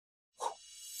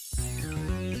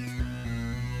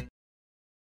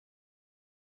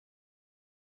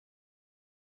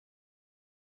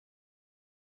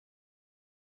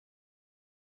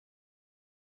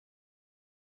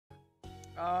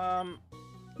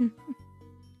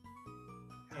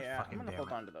Yeah, I'm gonna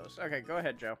hold on to those. Okay, go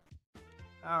ahead, Joe.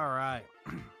 All right.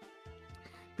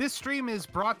 This stream is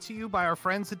brought to you by our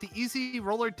friends at the Easy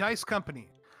Roller Dice Company.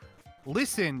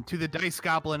 Listen to the dice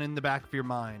goblin in the back of your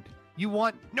mind. You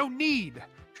want no need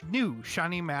new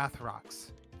shiny math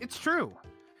rocks. It's true.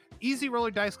 Easy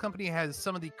Roller Dice Company has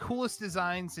some of the coolest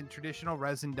designs in traditional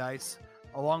resin dice,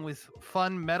 along with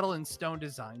fun metal and stone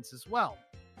designs as well.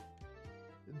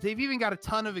 They've even got a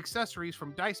ton of accessories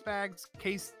from dice bags,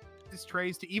 cases,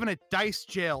 trays, to even a dice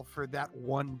jail for that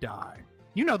one die.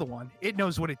 You know the one. It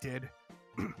knows what it did.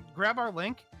 Grab our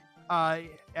link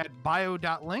at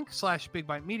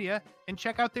bio.link/BigBiteMedia and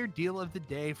check out their deal of the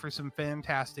day for some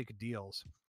fantastic deals.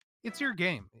 It's your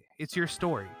game. It's your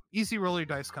story. Easy Roller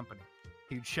Dice Company.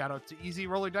 Huge shout out to Easy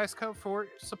Roller Dice Co. for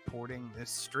supporting this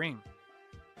stream.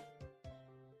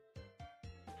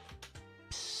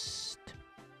 Psst.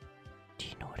 Do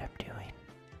you know what I'm doing?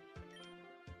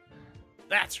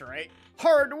 That's right.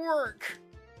 Hard work.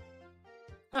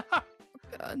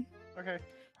 God. Okay.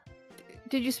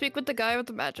 Did you speak with the guy with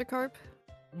the magic harp?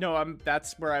 No,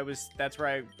 that's where I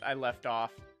left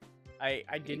off. I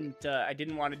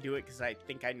didn't want to do it because I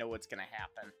think I know what's gonna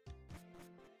happen.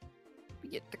 We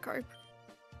get the carp.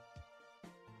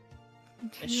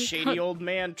 A shady old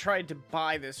man tried to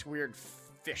buy this weird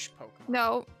fish Pokemon.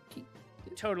 No.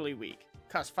 Totally weak.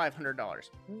 Cost $500.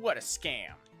 What a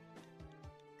scam.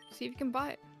 See if you can buy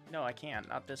it. No, I can't.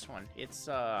 Not this one. It's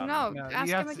No, no, ask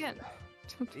you have him to- again.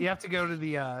 You have to go to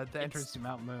the entrance to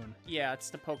Mount Moon. Yeah,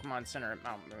 it's the Pokemon Center at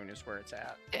Mount Moon is where it's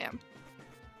at. Damn.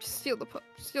 Just steal the I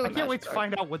can't wait magic to harp.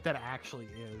 find out what that actually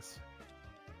is.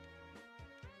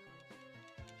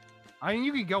 I mean,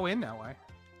 you could go in that way.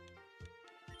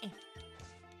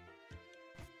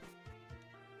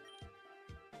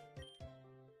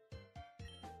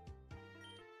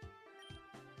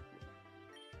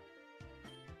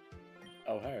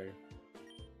 Oh, hey.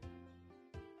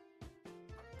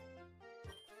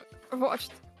 I've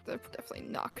watched. They're definitely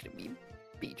not gonna be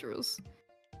Beedrills.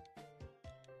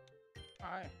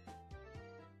 Alright.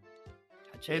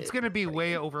 Touch It's it. going to be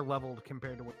way over leveled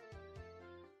compared to what.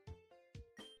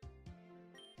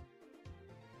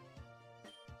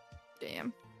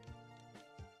 Damn.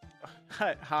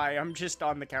 Hi, I'm just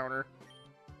on the counter.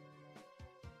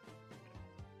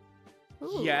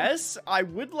 Ooh. Yes, I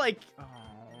would like.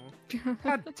 Oh,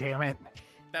 God damn it.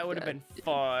 that would have God been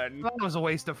fun. That was a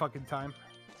waste of fucking time.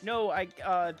 No,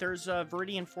 there's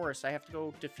Viridian Forest. I have to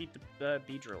go defeat the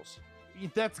Beedrills.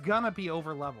 That's gonna be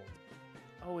over leveled.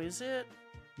 Oh, is it?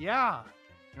 Yeah.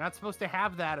 You're not supposed to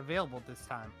have that available this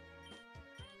time.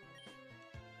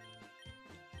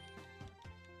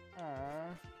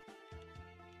 Aww.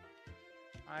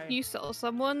 Can you sell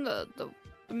someone the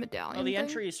medallion? Oh, the thing?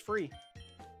 entry is free.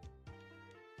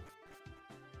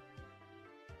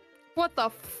 What the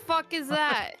fuck is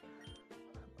that?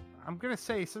 I'm gonna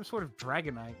say some sort of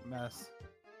Dragonite mess.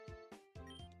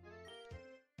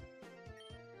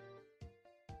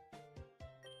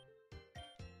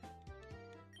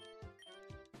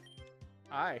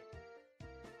 Hi.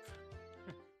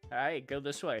 Hi, go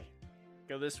this way.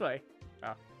 Go this way.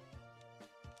 Oh.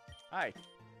 Hi.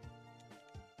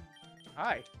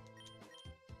 Hi.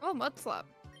 Oh, mud slap.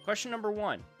 Question number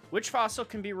 1. Which fossil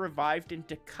can be revived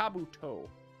into Kabuto?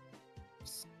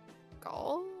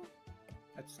 Skull?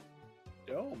 That's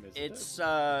Dome, isn't It's,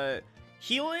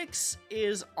 Helix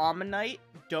is Ammonite,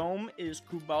 Dome is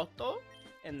Kubalto,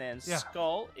 and then Yeah.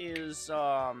 Skull is,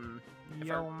 Yo,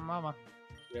 mama.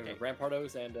 We have Okay.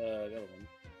 Rampardos and the other one.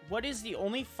 What is the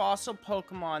only fossil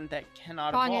Pokemon that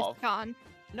cannot Kanye's evolve? gone.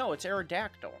 No, it's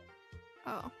Aerodactyl.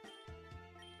 Oh.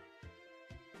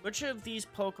 Which of these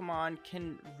Pokemon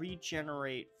can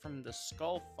regenerate from the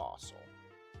Skull fossil?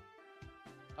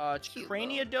 It's Cubo.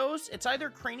 Craniados. It's either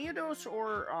Craniados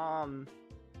or,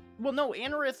 well, no,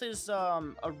 Anorith is,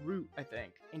 a root, I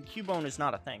think. And Cubone is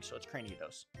not a thing, so it's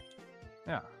Craniados.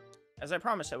 Yeah. As I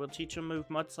promised, I will teach you a move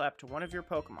Mudslap to one of your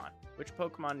Pokemon. Which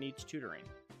Pokemon needs tutoring?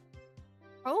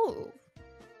 Oh.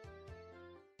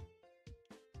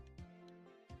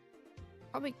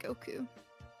 Probably Goku.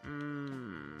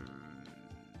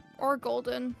 Or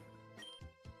Golden.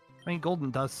 I mean,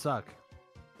 Golden does suck.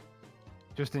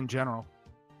 Just in general.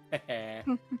 I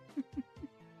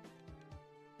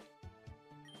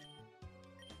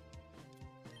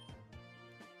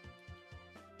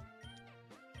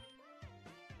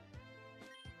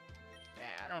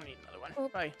don't need another one. Oh.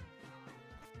 Bye.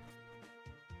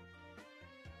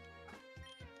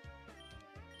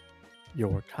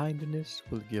 Your kindness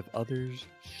will give others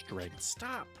strength.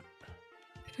 Stop.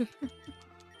 Okay.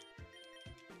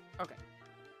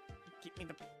 Get me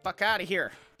the fuck out of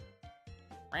here.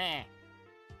 Alright.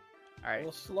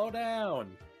 Well, slow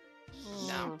down.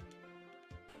 No.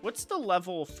 What's the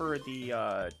level for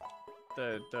the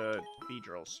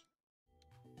Beedrills?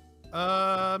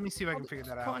 Let me see if I can figure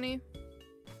that out. 20.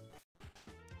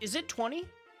 Is it 20?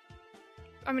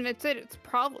 I mean, I'd say it's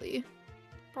probably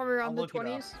around I'll the look it up.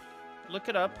 20s. Look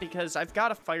it up because I've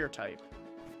got a fire type.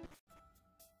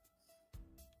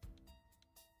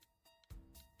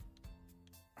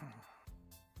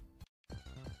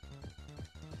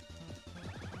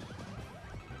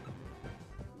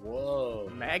 Whoa.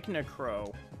 Magna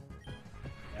Crow.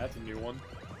 That's a new one.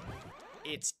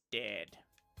 It's dead.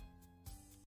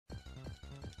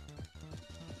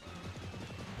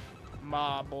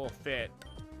 Marble fit.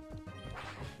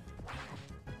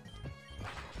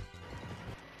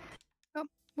 Oh,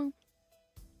 well.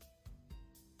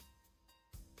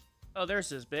 Oh, there's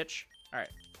this bitch. Alright.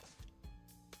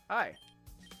 Hi.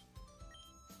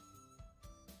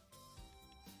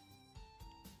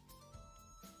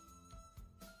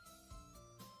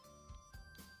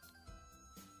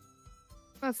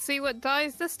 Let's see what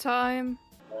dies this time.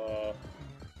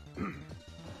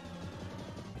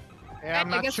 Yeah, I'm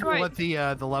I not guess sure right. what the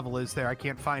level is there. I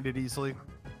can't find it easily.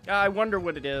 I wonder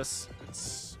what it is.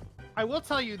 It's... I will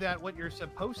tell you that what you're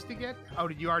supposed to get. Oh,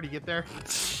 did you already get there?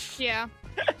 Yeah.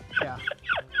 Yeah.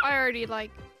 I already, I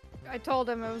told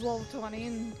him it was level 20,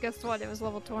 and guess what? It was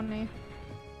level 20.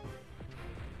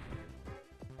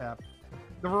 Yeah.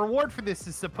 The reward for this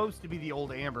is supposed to be the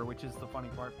old amber, which is the funny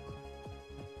part.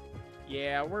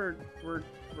 Yeah, we're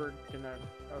gonna...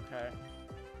 Okay.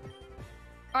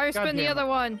 I God spin the damn other it.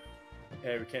 one.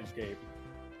 Hey, we can't escape.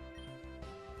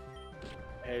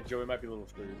 Hey, Joey might be a little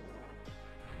screwed.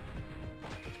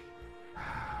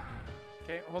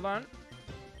 Okay, hold on.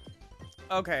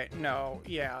 Okay, no,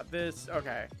 yeah, this...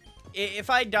 Okay. If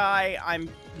I die, I'm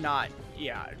not...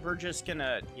 Yeah, we're just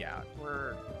gonna... Yeah,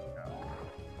 we're... No,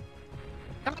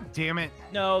 God damn it.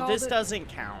 no Called this it. doesn't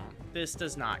count. This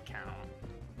does not count.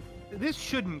 This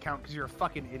shouldn't count because you're a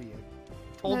fucking idiot.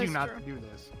 Told you That's not true. to do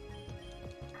this.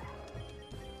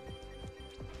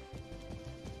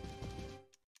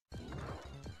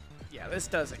 Yeah, this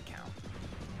doesn't count.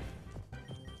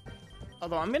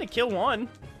 Although I'm gonna kill one.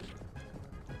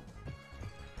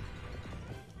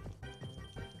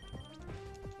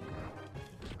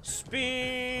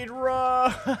 Speed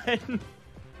run!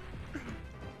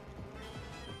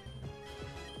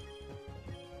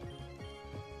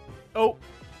 Oh!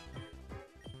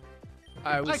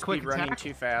 I Goodbye, was quick speed running attack.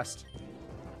 too fast.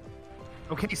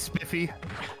 Okay, Spiffy.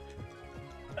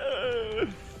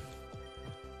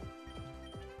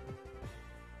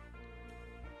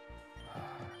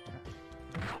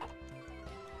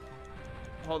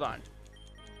 Hold on.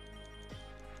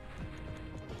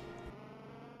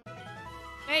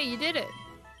 Hey, you did it.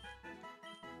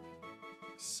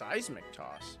 Seismic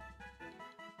toss.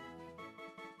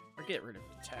 Or get rid of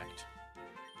detect.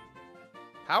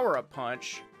 Power up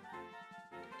punch.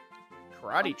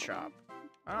 Karate chop.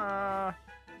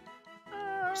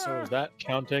 So is that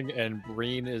counting and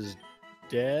Breen is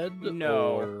dead?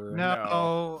 No. Or...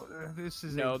 No, this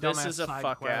is No, a this dumbass is a side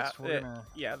fuck quest. up. We're gonna,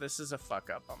 Yeah, this is a fuck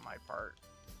up on my part.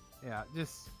 yeah,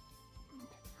 just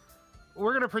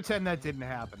we're gonna pretend that didn't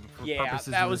happen. For Yeah,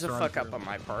 purposes that of was a this fuck run up on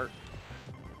my part.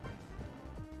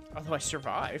 Although I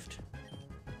survived.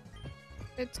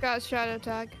 It's got shadow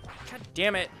tag. God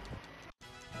damn it.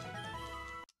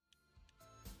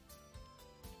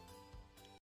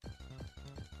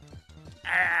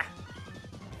 Ah!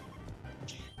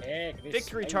 Heck, this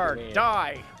Victory spider tard, man.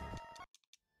 die!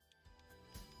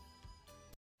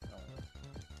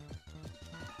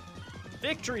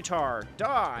 Victory tard,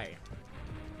 die!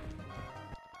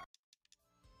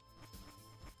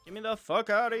 Get me the fuck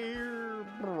out of here!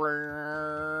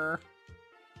 Brrr.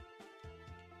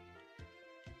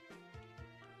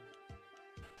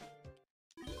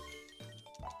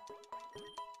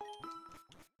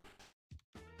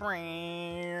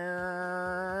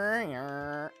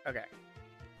 Okay.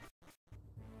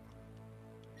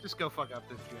 Just go fuck up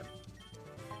this gym.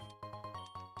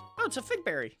 Oh, it's a fig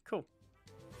berry. Cool.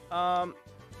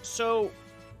 So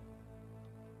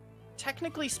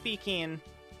technically speaking,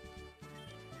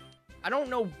 I don't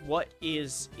know what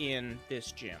is in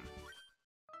this gym.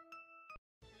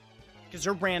 Because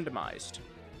they're randomized.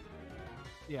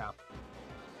 Yeah.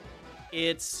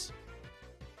 It's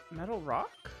metal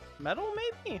rock? Metal,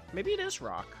 maybe? Maybe it is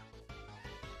rock.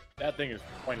 That thing is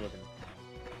funny looking.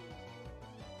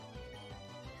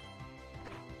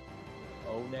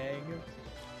 Onang.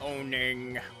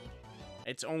 Owning.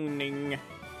 It's owning.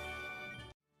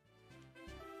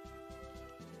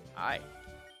 Hi.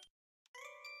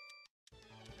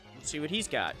 Let's see what he's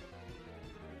got.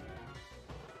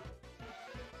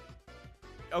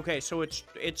 Okay, so it's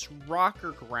rock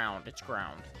or ground? It's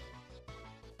ground.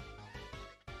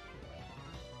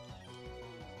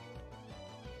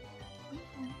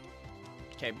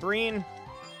 Okay, Breen,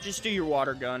 just do your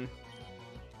water gun.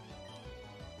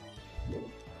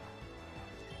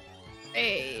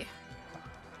 Hey.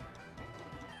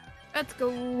 Let's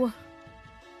go.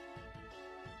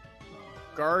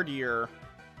 Guardier.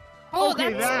 Oh,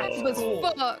 Okay, that that's was cool.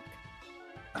 fuck.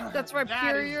 That's That is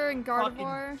Rhyperior and fucking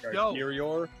Gardevoir. dope.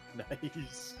 Superior.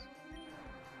 Nice.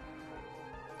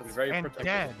 It's very And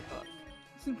protected.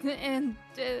 dead. And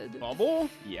dead. Bubble?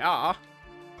 Yeah.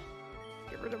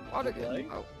 Get rid of water gun.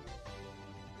 Like? Oh.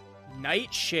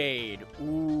 Nightshade.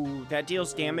 Ooh, that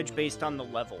deals damage based on the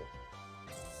level.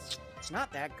 It's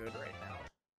not that good right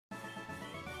now.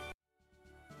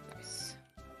 Nice.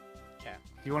 Okay.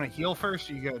 Do you want to heal first?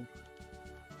 Or you good?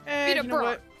 Eh, Beat up you know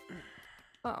Brock.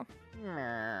 what? Oh.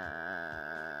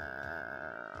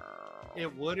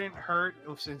 It wouldn't hurt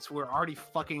since we're already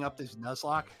fucking up this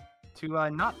Nuzlocke to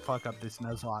not fuck up this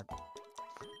Nuzlocke.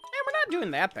 We're not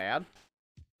doing that bad.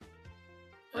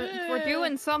 We're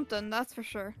doing something, that's for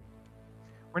sure.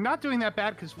 We're not doing that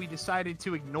bad because we decided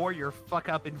to ignore your fuck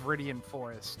up in Viridian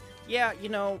Forest. Yeah, you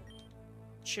know,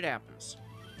 shit happens.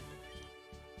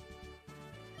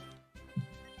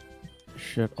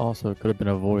 Shit also could have been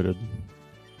avoided.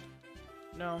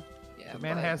 No. Yeah, The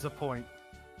man but has a point.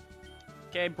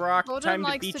 Okay, Brock, Golden time to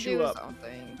likes beat to you do up. his own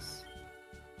things.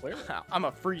 Where? I'm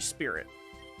a free spirit.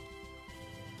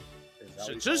 Is that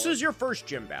Since what this you is your first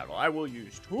gym battle, I will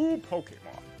use 2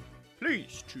 Pokemon.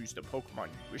 Please choose the Pokemon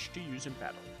you wish to use in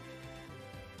battle.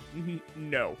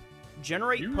 No.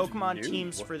 Generate Use Pokemon new.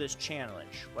 teams for this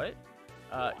challenge. What?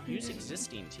 Use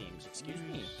existing teams. Excuse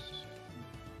me.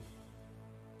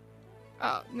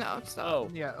 Oh, no, it's not. Oh,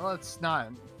 Yeah, let's not.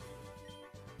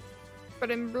 Put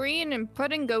in Breen and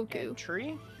put in Goku.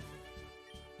 entry.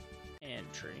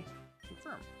 Entry.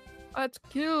 Confirm. Let's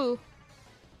kill.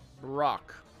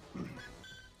 Brock.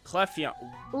 Clefairy.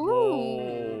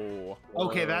 Ooh. Whoa.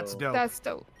 Okay, that's dope. That's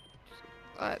dope.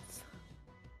 Let's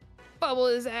bubble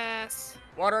his ass.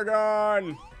 Water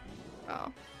gun.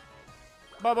 Oh.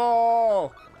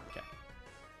 Bubble. Okay.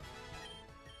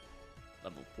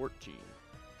 Level 14.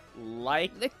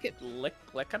 Like Lick it.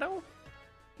 Lickido?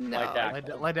 No. Like that.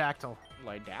 Ledactyl.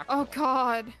 Lidactyl. Oh,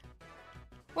 God.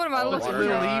 What am I Oh, Let's looking water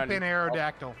Lil at? gun. Leap and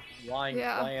Aerodactyl. Flying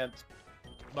Yeah. plant.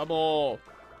 Bubble.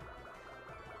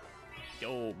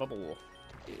 Yo, bubble.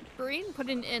 Breen, put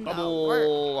in work.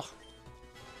 Bubble.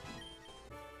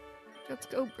 Let's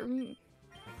go, Breen.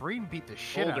 Breen beat the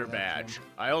shit out Boulder of that badge. thing.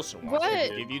 I also want What?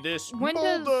 to give you this. When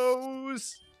does-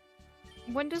 Bulldoze.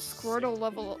 When does Squirtle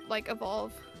level, like,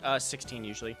 evolve? 16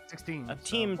 usually. 16. A so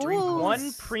team Breen Ooh. one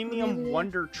wins. premium Really?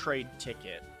 wonder trade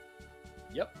ticket.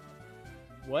 Yep.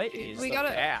 What Dude, is we the gotta-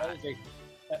 That bad? is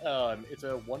it's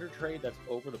a Wonder Trade that's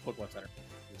over the Pokemon Center,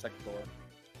 the second floor.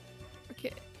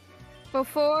 Okay.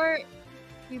 Before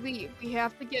we leave, we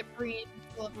have to get Breen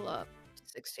to level up to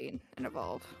 16 and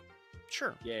evolve.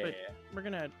 Sure. Yeah. But we're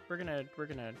gonna.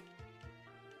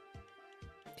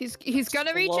 He's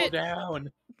gonna reach Slow it.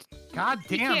 down. God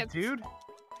He damn, can't- dude.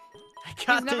 I He's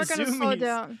got never the gonna slow zoomies.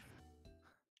 down.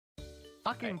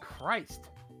 Fucking Christ.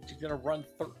 He's gonna run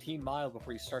 13 miles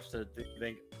before he starts to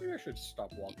think, maybe I should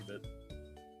stop walking a bit.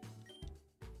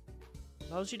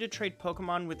 Allows you to trade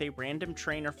Pokemon with a random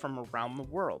trainer from around the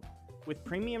world. With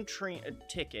premium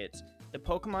tickets, the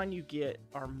Pokemon you get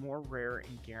are more rare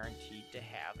and guaranteed to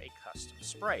have a custom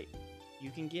sprite. You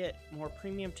can get more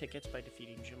premium tickets by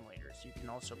defeating gym leaders. You can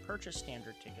also purchase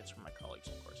standard tickets from my colleagues,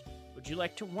 of course. Would you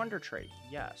like to Wonder Trade?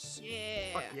 Yes.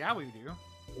 Yeah. Fuck yeah, we do.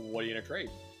 What are you gonna trade?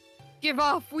 Give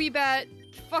off, Weebat.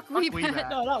 Fuck Weebat. Weebat.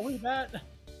 No, not we that.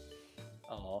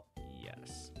 Oh,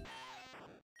 Yes.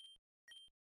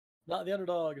 not the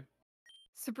underdog.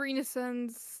 Sabrina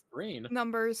sends Green.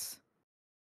 numbers.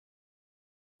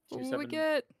 What do we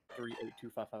get?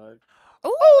 38255.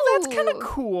 Oh, that's kind of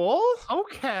cool.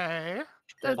 Okay.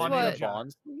 That's Bonnie what- and John.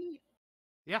 Bonds.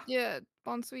 Yeah,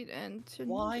 Bonsweet and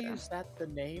Why Chinooka. is that the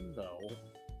name though?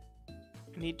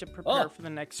 Need to prepare Oh. for the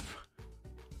next.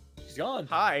 She's gone.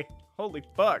 Hi. Holy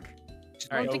fuck. She's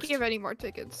I don't Alright. think you have any more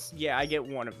tickets. Yeah, I get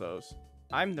one of those.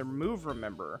 I'm the move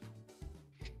remember.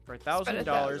 For $1,000, Spend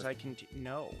 $1,000. I can.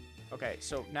 No. Okay,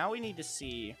 so now we need to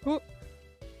see.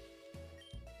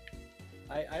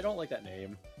 I don't like that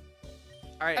name.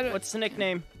 All right, I don't- what's the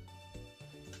nickname?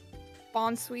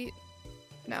 Bonsweet?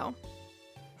 No.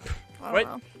 I What?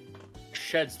 don't know.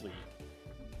 Shedsley.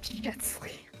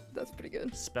 Jetsley. That's pretty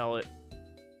good. Spell it.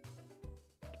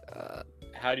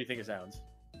 How do you think it sounds?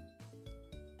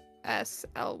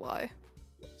 SLY.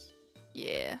 Yes.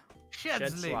 Yeah.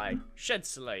 Shedsley.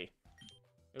 Shedsley.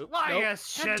 Oop,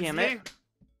 Lias, God damn it.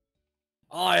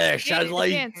 Oh yeah,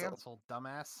 Shadley. Cancel,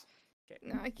 dumbass.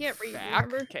 No, I can't read. Back.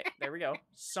 Remember? Okay, there we go.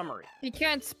 Summary. He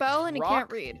can't spell and he Rock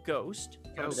can't read. Ghost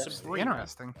from Ghost. Sabrina.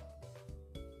 Interesting.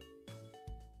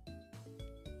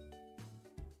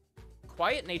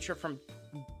 Quiet Nature from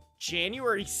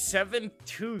January 7th,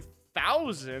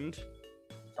 2000.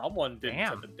 Someone didn't Damn.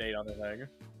 set the date on the thing.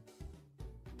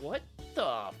 What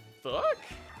the fuck?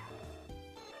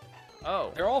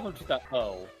 Oh, They're all from 2000.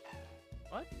 Oh,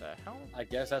 what the hell? I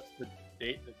guess that's the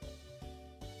date the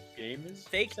game is.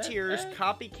 Fake set Tears, at?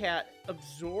 Copycat,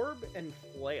 Absorb, and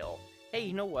Flail. Hey,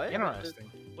 you know what?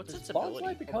 Interesting. What's Does its ability? Bonsai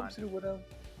Hold become on. Pseudo Widow?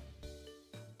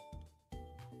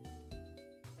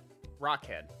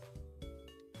 Rockhead.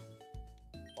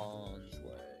 Bonsai.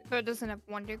 So it doesn't have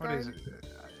Wonder What Guard. is it?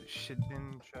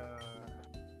 Shedinja.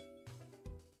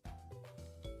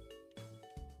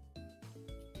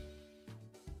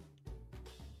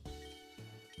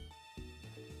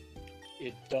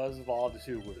 It does evolve to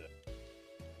Pseudo Widow.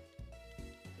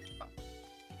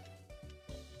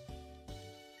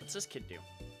 What's this kid do?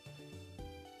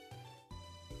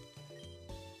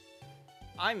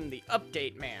 I'm the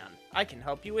update man. I can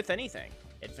help you with anything.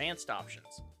 Advanced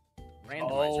options.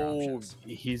 Randomizer options.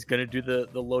 He's gonna do the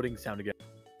loading sound again.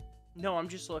 No, I'm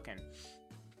just looking.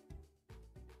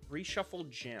 Reshuffle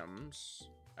gyms.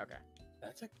 Okay.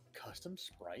 That's a custom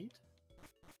sprite?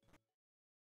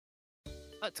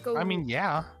 Let's go. I mean,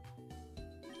 yeah.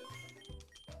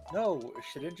 No,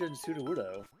 Shedinja and Pseudo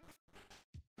Widow.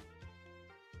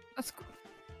 let's go.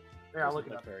 Yeah, I'll look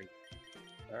it up.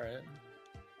 Alright.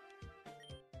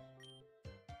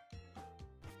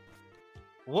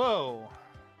 Whoa.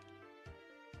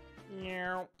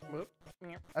 Meow. Whoop.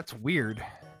 Meow. That's weird.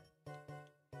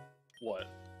 What?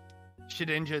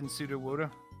 Shedinja and Sudowoodo.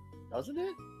 Doesn't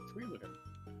it? It's weird looking.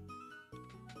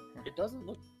 It doesn't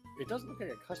look like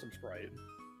a custom sprite.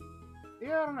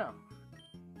 Yeah, I don't know.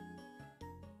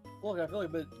 Look, I feel like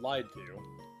I've been lied to.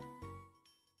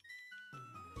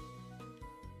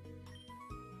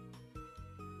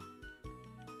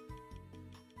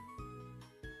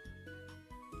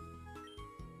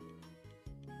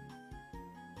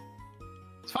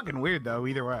 It's fucking weird though,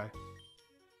 either way.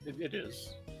 It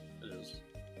is. It is.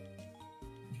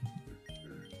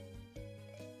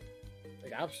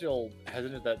 Like, I'm still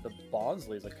hesitant that the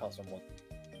Bonsly is a custom one.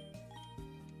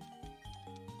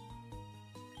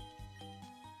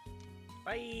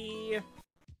 Bye.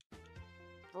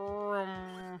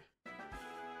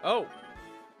 Oh.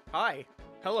 Hi.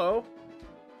 Hello.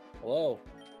 Hello.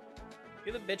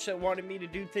 You're the bitch that wanted me to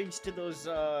do things to those,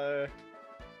 Those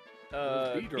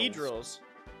Beedrills.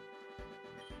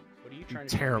 What are you trying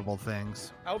to Terrible things.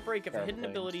 do? Outbreak of Terrible hidden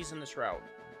things. abilities in this route.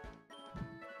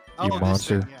 Oh, this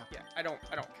monster. thing, yeah. Yeah, I don't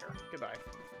care. Goodbye.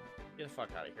 Get the fuck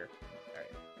out of here.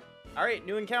 Alright. Alright,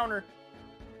 new encounter.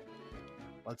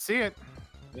 Let's see it.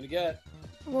 I'm gonna get.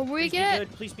 What will we Please be get?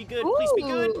 good. Please be good. Please be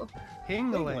good. Ooh.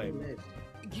 Hingling.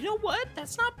 You know what?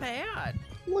 That's not bad.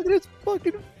 Look at its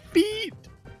fucking feet!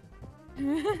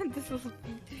 This was.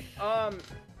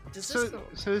 Does So, this...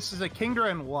 so this is a Kingdra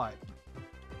and what?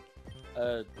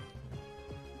 It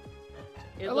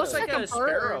looks like a bird.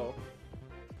 sparrow.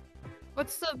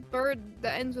 What's the bird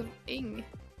that ends with ing?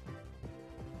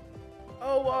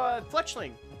 Oh,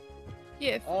 Fletchling.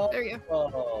 Yeah, Oh. there you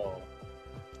go.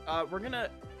 Oh. We're gonna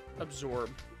absorb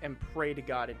and pray to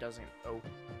God it doesn't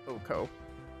Oko.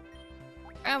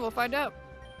 And we'll find out.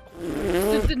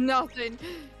 This did nothing.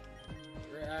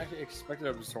 You're actually expected to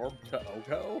absorb to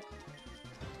Oko?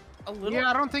 A little. Yeah,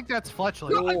 I don't think that's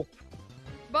Fletchling. Oh.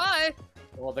 Bye.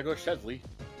 Well, there goes Shedley.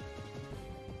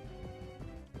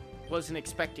 Wasn't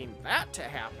expecting that to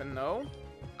happen though.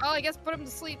 Oh, I guess put him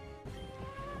to sleep.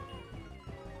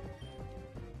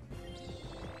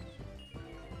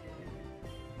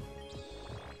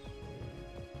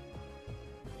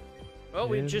 Well,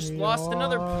 we just lost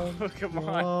another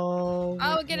Pokemon.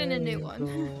 I'll get in a new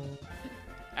one.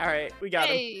 All right, we got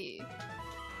him. Hey.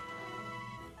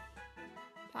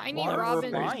 Tiny Water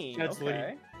Robin. Flying. Flying. That's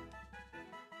Okay.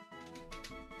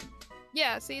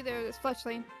 Yeah, see, there's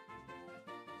Fletchling.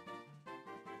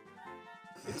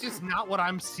 It's just not what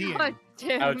I'm seeing. God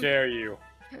damn. How dare you?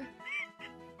 All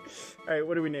right,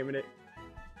 what are we naming it?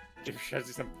 Give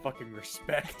Shedley some fucking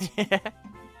respect.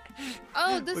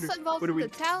 Oh, this What involves do we- the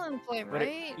Talonflame, What are-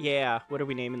 right? yeah. What are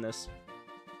we naming this?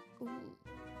 Ooh.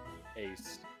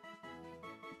 Ace.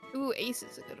 Ooh, Ace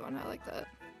is a good one. I like that.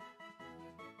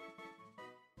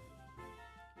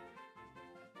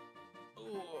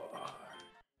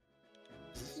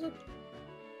 This is a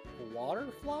water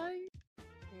fly?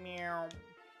 Meow.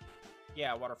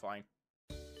 Yeah, water flying.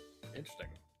 Interesting.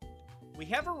 We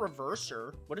have a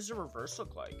reverser. What does a reverse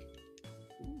look like?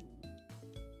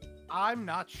 I'm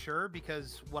not sure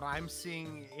because what I'm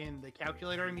seeing in the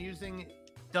calculator I'm using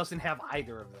doesn't have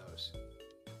either of those.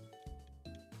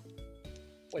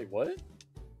 Wait, what?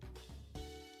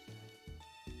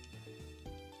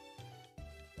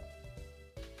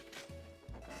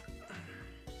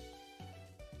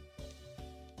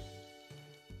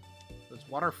 There's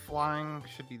water flying,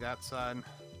 should be that side.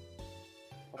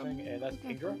 And that's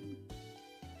Indra?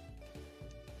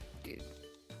 Dude,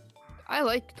 I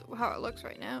like how it looks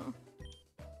right now.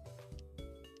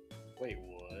 Wait,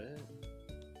 what?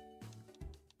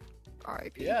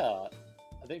 R.I.P. Yeah.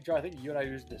 I think you and I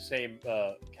used the same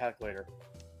calculator.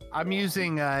 I'm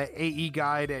using AE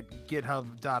guide at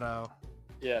github.o.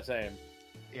 Yeah, same.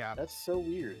 Yeah, That's so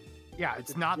weird. yeah,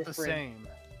 it's not the different- same.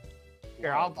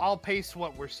 Here, Wow. I'll paste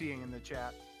what we're seeing in the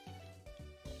chat.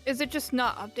 Is it just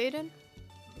not updated?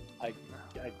 I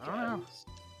don't know. guess.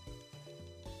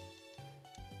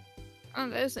 Oh,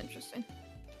 that is interesting.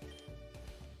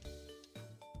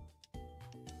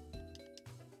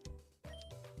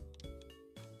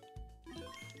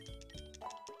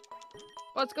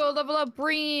 Let's go level up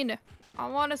Breen. I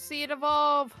want to see it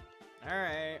evolve. All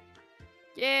right.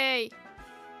 Yay.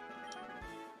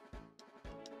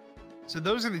 So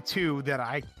those are the two that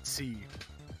I see.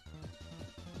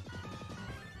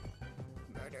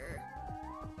 Murder.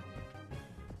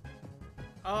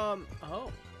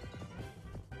 Oh.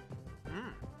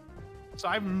 So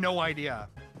I have no idea.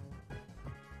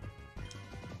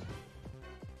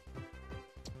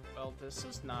 Well, this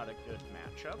is not a good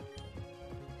matchup.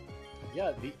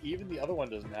 Yeah, even the other one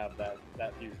doesn't have that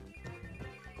fusion.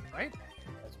 Right?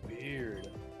 That's weird.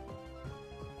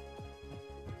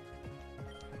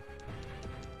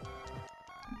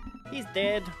 He's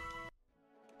dead.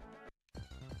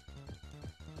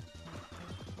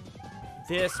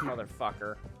 This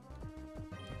motherfucker.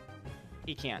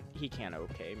 He can't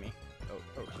okay me.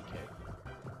 Oh, OTK.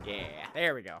 Yeah,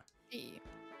 there we go. E.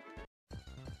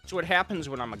 That's what happens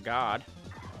when I'm a god.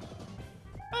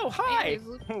 Oh, hi!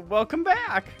 Anyways, Welcome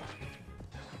back!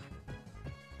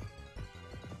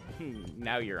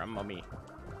 Now you're a mummy.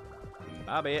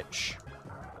 Bye, bitch.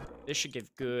 This should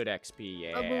give good XP,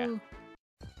 yeah. Abu.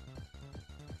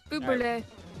 Booberle.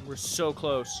 We're so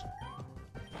close.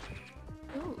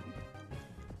 Ooh.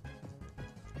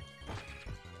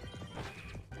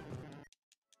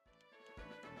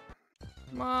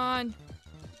 Come on.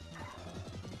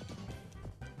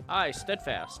 Aye,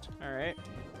 steadfast. Alright.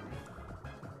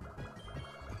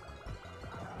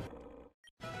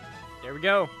 There we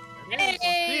go.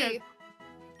 Hey!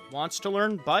 Wants to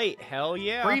learn bite. Hell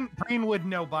yeah. Breen would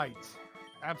know bites.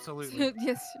 Absolutely.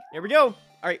 Yes. There we go.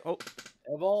 Alright. Oh,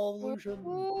 Evolution.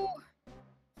 Ooh.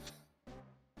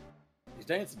 He's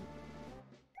dancing.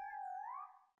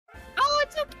 Oh,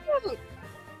 it's so cute.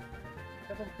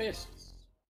 Got them fists.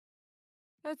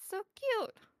 That's so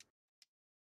cute.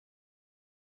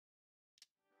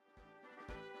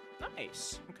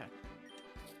 nice. Okay.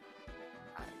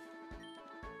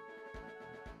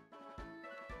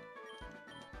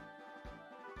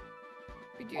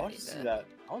 We do I want need to see that. that.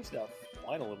 I want to see that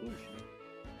final evolution.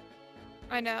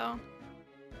 I know.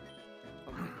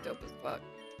 That'll be dope as fuck.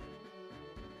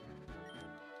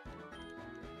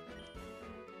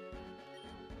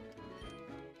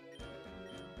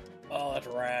 Oh, that's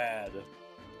rad.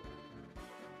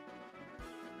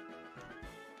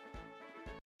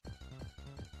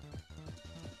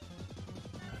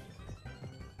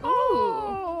 Ooh.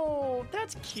 Oh,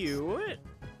 that's cute.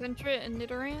 Ventra and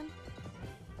Nidoran.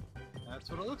 That's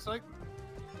what it looks like.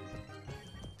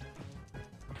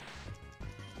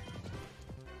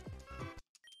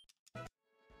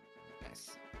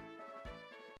 Nice.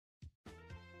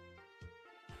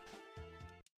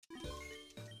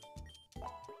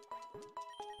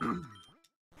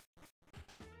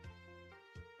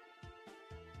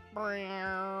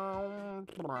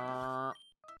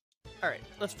 Alright,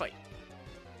 let's fight.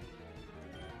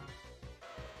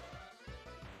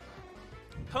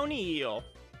 Pony eel.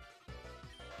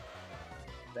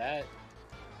 That.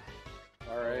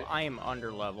 All right. I am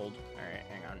underleveled. Alright,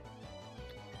 hang on.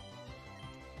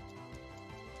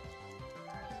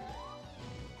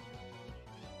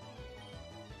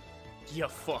 You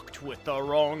fucked with the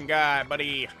wrong guy,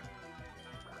 buddy.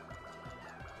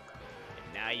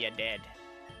 And now you're dead.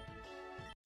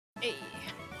 Hey.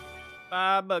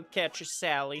 Baba catch a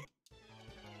Sally.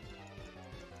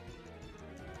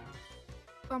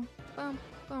 Bum, bum,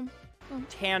 bum, bum.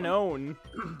 Tanone.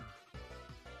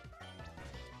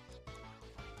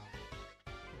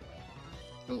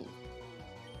 Ooh.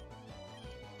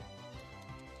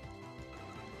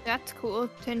 That That's cool.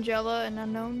 Tangela and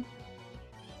Unknown.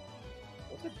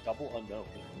 What's a double unknown?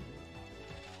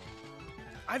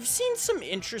 I've seen some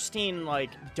interesting, like,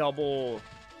 double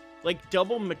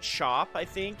Machop, I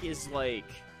think, is, like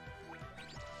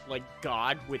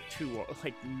God with 2,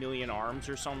 like, million arms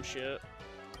or some shit.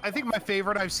 I think my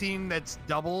favorite I've seen that's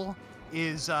double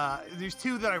is, there's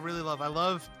 2 that I really love. I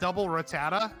love double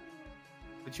Rattata.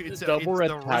 It's Double the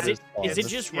Rattata rat- Is it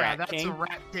just yeah, Rat that's King? a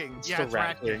Rat King. It's Yeah, the it's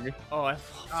Rat King. King. Oh, I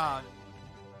love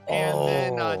And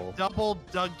then Oh. double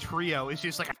Doug Trio is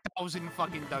just like 1,000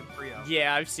 fucking Doug Trio.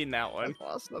 Yeah, I've seen that one. That's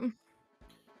awesome.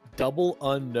 Double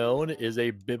unknown is a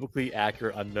biblically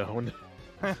accurate unknown.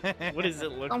 What does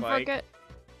it look Don't like? forget.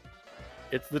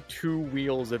 It's the 2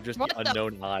 wheels of just What the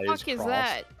unknown eyes. Fuck is crossed.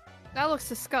 that? That looks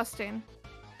disgusting.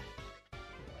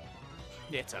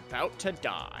 It's about to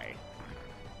die.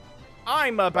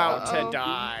 I'm about to Uh-oh.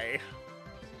 die.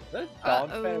 Is that Dawn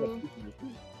fan of Uh-oh.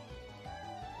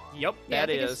 Yep, Yeah, I that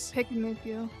think is. it's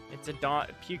Pikumuku. It's a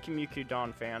Pukimiku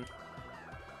Dawn fan.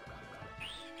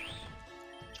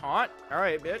 Taunt?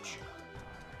 Alright, bitch.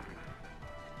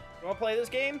 You wanna play this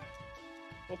game?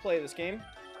 We'll play this game.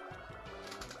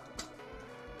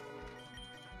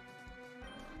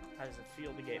 How does it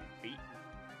feel to get beaten?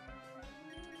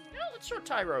 Yeah, let's throw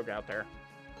Tyrogue out there.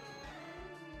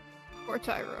 Or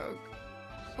Tyrogue.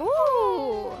 Ooh!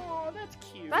 Oh, that's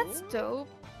cute. That's dope.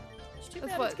 It's too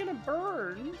that's bad what- it's gonna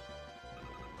burn.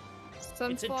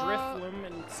 Sunflower. It's a Drifloon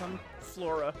and some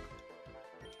Flora.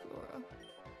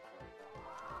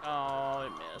 Oh,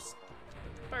 it missed.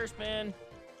 First man.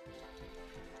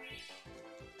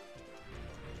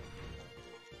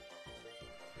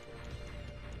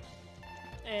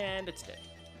 And it's dead.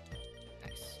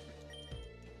 Nice.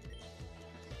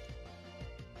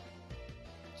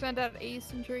 Send out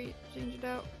Ace and change it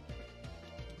out.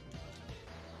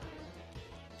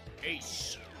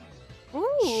 Ace.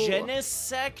 Ooh!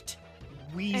 Genesect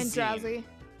Wheezy. And Drowsy.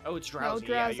 Oh, it's Drowsy.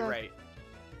 No, Yeah, you're Drowza. right.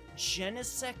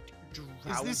 Genesect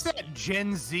Drowsy. Is this that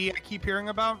Gen Z I keep hearing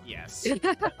about? Yes.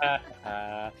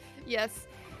 Yes.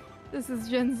 This is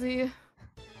Gen Z.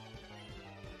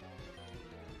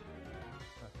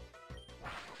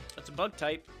 That's a bug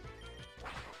type.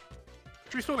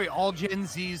 True story, all Gen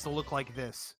Zs look like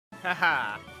this.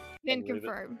 Haha. Didn't believe it.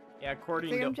 confirm. Yeah,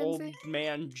 according Think I'm to Gen old Z?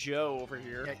 man Joe over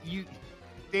here. Yeah,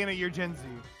 Dana, you're Gen Z.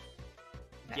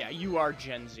 Yeah, you are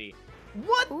Gen Z.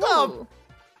 What the Ooh.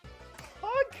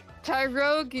 fuck?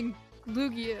 Tyrogue and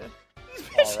Lugia.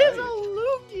 This is a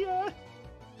Lugia.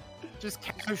 Just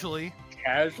casually.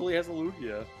 Casually has a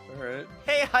Lugia. Alright.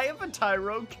 Hey, I have a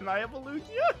Tyrogue. Can I have a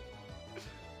Lugia?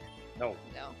 No.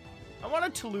 No. I want a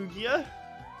Telugia.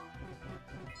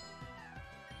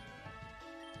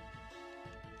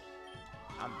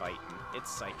 I'm biting.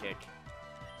 It's psychic.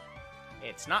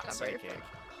 It's not Not very psychic.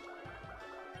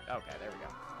 Okay, there we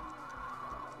go.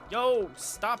 Yo,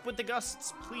 stop with the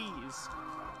gusts, please.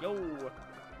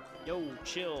 Yo,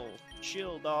 chill.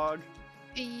 Chill, dog.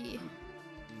 E.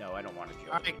 No, I don't want to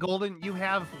chill. All right, Golden, you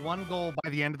have one goal by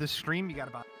the end of the stream. You got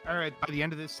about, all right, by the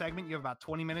end of this segment, you have about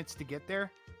 20 minutes to get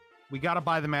there. We got to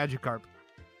buy the Magikarp.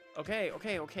 Okay.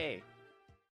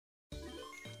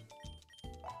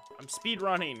 I'm speed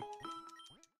running.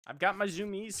 I've got my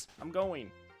zoomies. I'm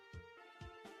going.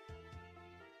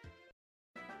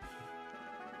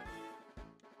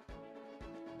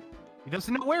 He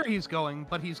doesn't know where he's going,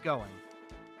 but he's going.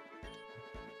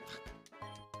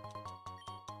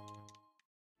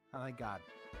 Oh, thank God.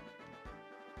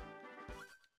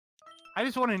 I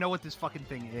just want to know what this fucking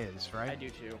thing is, right? I do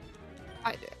too.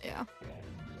 I do, yeah.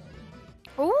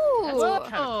 That's Ooh!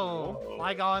 kinda Oh, cool.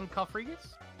 Flygon Cuffregus?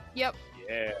 Yep.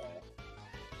 Yeah.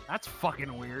 That's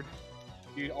fucking weird.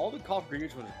 Dude, all the Call of Duty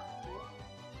ones are cool.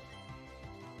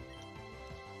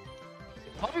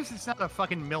 Obviously, it's not a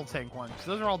fucking Miltank one, because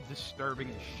those are all disturbing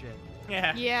as shit.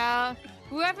 Yeah. Yeah.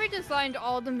 Whoever designed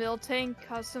all the Miltank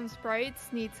custom sprites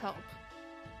needs help.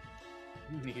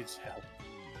 Needs help.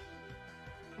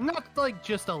 Not like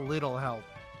just a little help,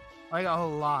 like a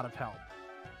lot of help.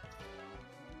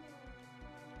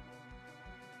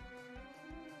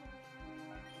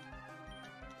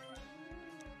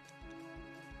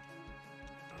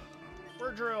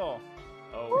 Drill.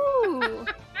 Oh. Ooh!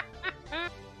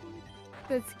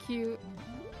 That's cute.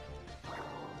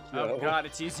 Oh Yo. god,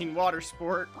 it's using water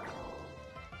sport.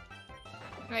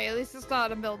 Hey, at least it's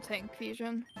not a Miltank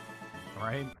fusion.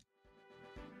 Right?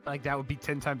 Like, that would be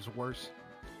 10 times worse.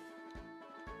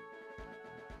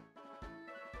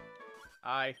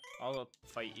 I'll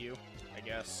fight you, I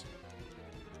guess.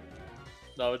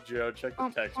 No, Joe, check the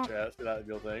text oh. chat. See that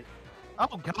real thing. Oh,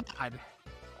 God.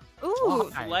 Ooh!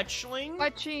 Why? Fletchling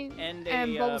Fletching and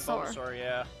and a Bulbasaur. Bulbasaur,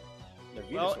 yeah.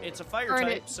 Well, it's a fire Burn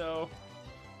type, it. so...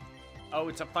 Oh,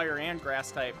 it's a fire and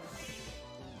grass type.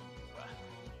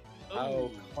 How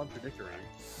contradictory.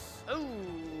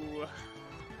 Ooh.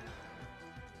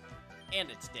 And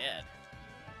it's dead.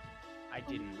 I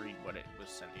didn't read what it was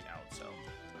sending out, so...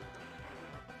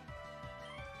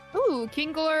 Ooh,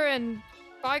 Kingler and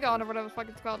Qui-Gon or whatever the fuck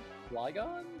it's called.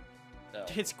 Qui-Gon? No.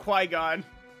 It's Qui-Gon.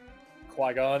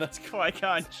 Qui-Gon. It's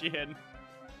Qui-Gon Jinn.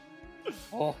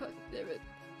 Oh, God damn it.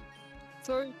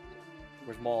 Sorry.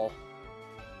 where's Maul?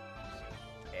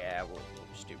 Yeah, we'll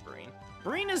just do Breen.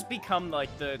 Breen has become,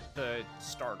 like, the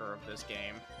starter of this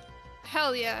game.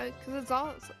 Hell yeah, because it's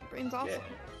awesome. Brain's awesome.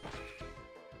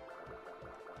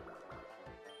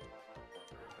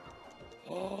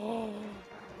 Oh.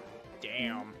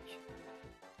 Damn.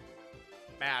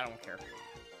 Nah, I don't care.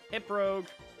 Hip Rogue.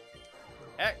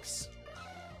 X.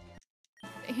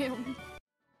 Damn.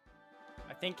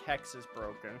 I think Hex is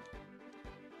broken.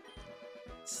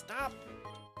 Stop.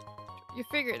 You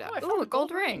figured it Oh, I out. found Ooh, a a gold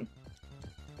gold ring.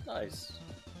 Nice.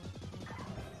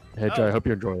 Hey, Jay, Oh. I hope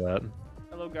you enjoy that.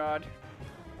 Hello, God.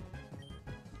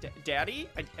 Daddy?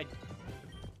 I...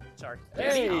 Sorry. Hey!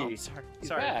 Daddy? Oh, sorry. He's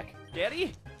Sorry. back.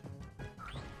 Daddy?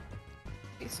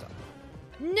 Please stop.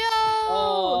 No!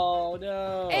 Oh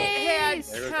no! Hey! It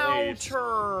Ace! had There's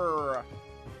counter!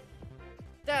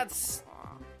 That's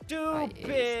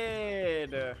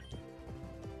stupid!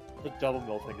 The double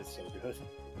mill thing is so good.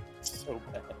 It's so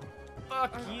bad.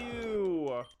 Fuck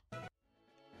you!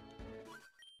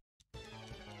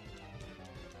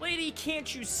 Lady,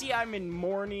 can't you see I'm in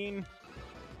mourning?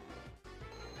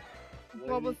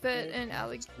 Boba Fett and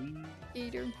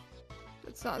Alligator.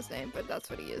 That's not his name, but that's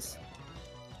what he is.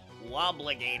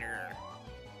 Wobligator.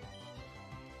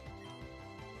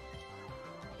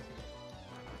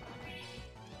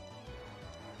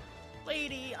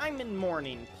 Lady, I'm in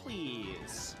mourning,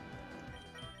 please.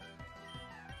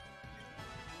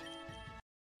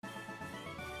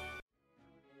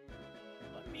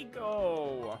 Let me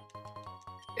go.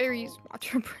 Berries,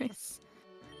 Watcher Brace.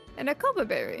 And a Copa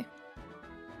Berry.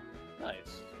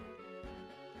 Nice.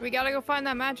 We gotta go find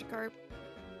that Magikarp.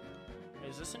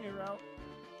 Is this a new route?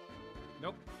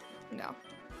 Nope. No.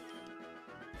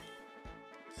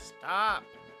 Stop.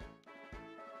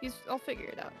 I'll figure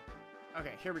it out.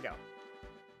 Okay, here we go.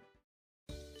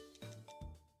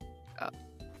 Oh.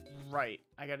 Right,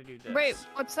 I gotta do this. Wait,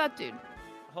 what's that dude?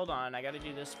 Hold on, I gotta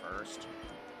do this first.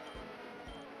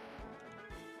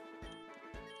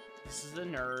 This is the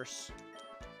nurse.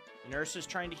 The nurse is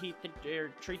trying to treat the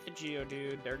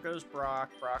Geodude. There goes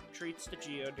Brock. Brock treats the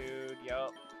Geodude.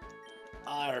 Yup.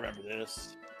 I remember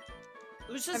this.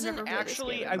 This I've isn't never played this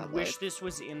actually. game in I my wish life. this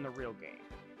was in the real game.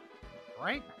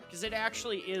 Right? Because it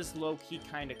actually is low-key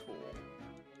kind of cool.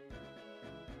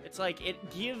 It's like, it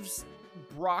gives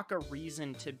Brock a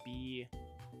reason to be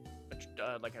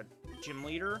like a gym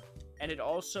leader, and it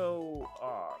also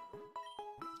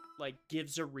like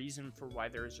gives a reason for why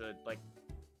there's a like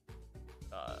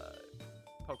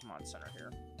Pokemon Center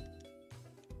here.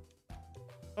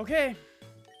 Okay.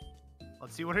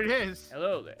 Let's see what it is.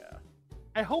 Hello there.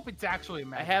 I hope it's actually a I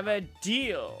magic. have a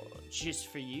deal just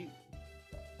for you.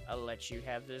 I'll let you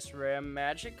have this rare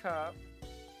Magikarp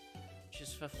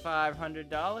just for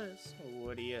 $500.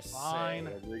 What do you Fine.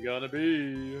 say? Where's it gonna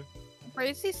be?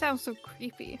 Bracy sounds so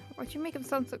creepy. Why'd you make him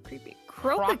sound so creepy?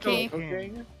 Croco Crocoking.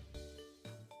 King.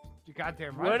 You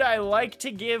goddamn right. Would I like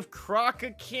to give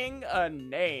Croca King a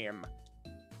name?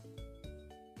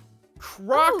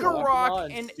 Crocorok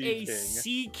Pokemon and Sea a King.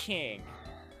 Sea King.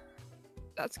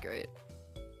 That's great.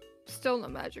 Still no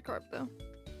Magikarp though.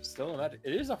 Still not.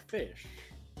 It is a fish.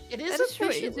 It That is true.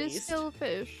 It is still a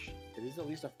fish. It is at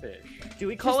least a fish. Do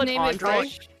we call Just it name it Andre?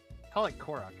 fish. Call it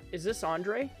Korok. Is this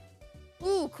Andre?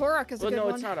 Ooh, Korok is a Well, good no,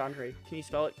 one. it's not Andre. Can you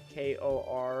spell it?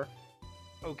 K-O-R.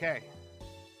 Okay.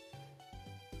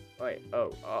 Wait,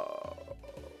 R.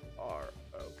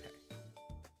 Okay.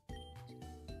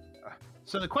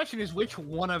 So the question is, which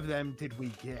one of them did we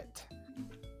get?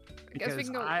 I guess we Because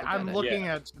can go look I'm at it. looking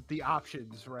at the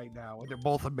options right now, and they're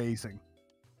both amazing.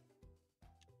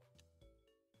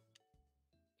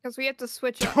 Because we have to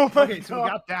switch up. Oh my Okay, so we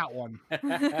got that one.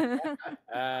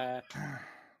 I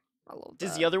love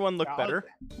Does that. the other one look Yeah, better?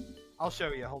 I'll show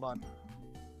you. Hold on.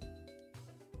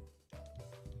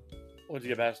 Once you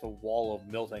get past the wall of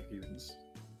Miltank mutants.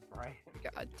 Right.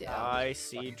 God damn. I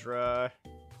see, Dra.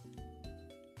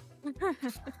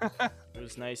 It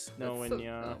was nice That's knowing so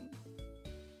ya. dumb.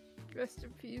 Rest in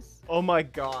peace. Oh my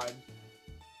god.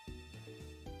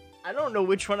 I don't know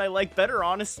which one I like better,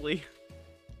 honestly.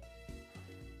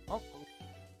 Oh.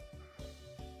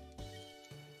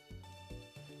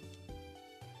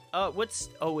 What's...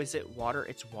 Oh, is it water?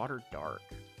 It's water dark.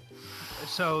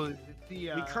 So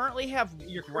the We currently have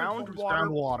your current form is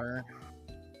groundwater groundwater.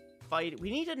 fight.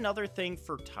 We need another thing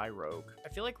for Tyrogue. I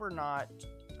feel like we're not...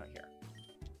 Oh, here.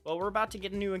 Well, we're about to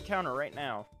get a new encounter right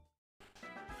now.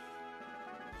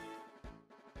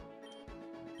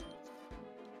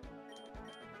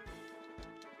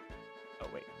 Oh,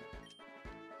 wait.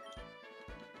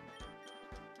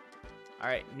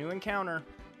 Alright, new encounter.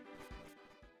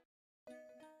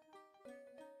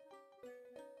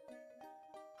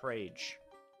 Rage.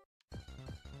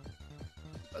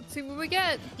 Let's see what we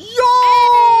get. Yo!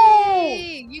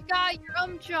 Hey, you got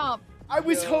your jump. I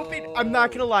was hoping, I'm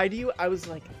not gonna lie to you, I was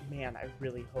like, man, I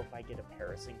really hope I get a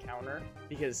Paris encounter,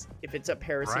 because if it's a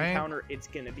Paris Right? encounter, it's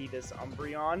gonna be this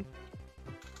Umbreon.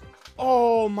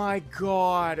 Oh my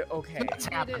god, okay. What's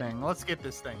happening? Let's get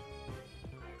this thing.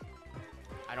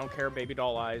 I don't care, baby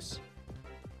doll eyes.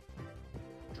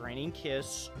 Draining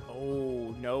Kiss.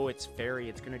 Oh, no, it's Fairy,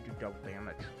 it's gonna do double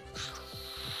damage.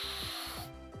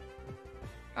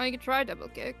 Oh, you can try double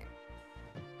kick.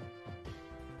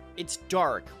 It's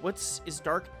Dark. Is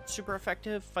Dark super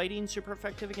effective? Fighting super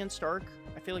effective against Dark?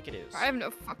 I feel like it is. I have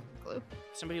no fucking clue.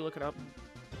 Somebody look it up.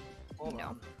 Hold No.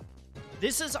 on.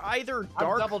 This is either I'm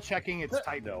Dark... double checking its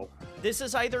type. No. This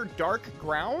is either Dark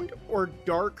Ground or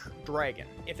Dark Dragon.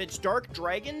 If it's Dark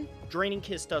Dragon, Draining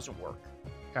Kiss doesn't work.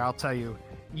 Here, I'll tell you.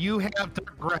 You have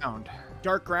Dark Ground.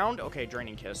 Dark Ground? Okay,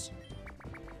 Draining Kiss.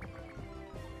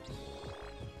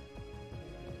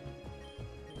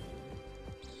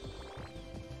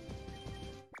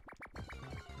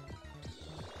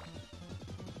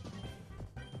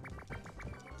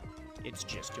 It's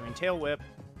just doing Tail Whip.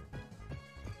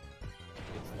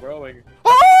 It's throwing.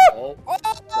 Oh! Oh,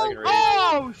 Dragon Rage.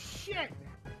 Oh shit!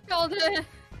 Golden.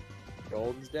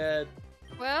 Golden's dead.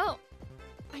 Well,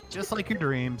 Just like your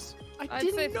dreams. I I'd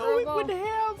say didn't know throw a it would ball.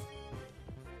 have.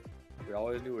 We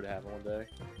always knew it would happen one day.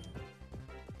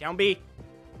 Down B.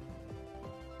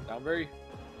 Down very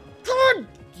God!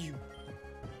 You...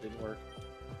 didn't work.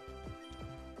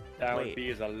 Down Wait. B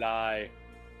is a lie.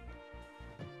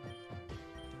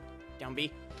 Down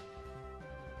B.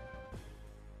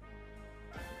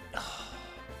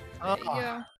 there you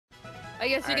go. I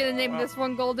guess you're Alright, gonna name well. this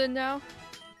one Golden now.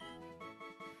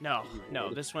 No,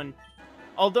 this one...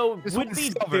 Although This would one's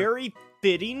be silver. very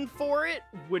fitting for it,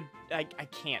 I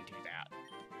can't do that.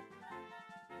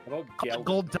 How about Gel?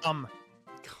 Gold Dumb.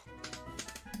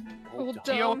 Gold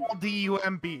Dumb. Dumb.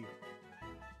 Goldumb.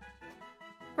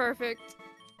 Perfect.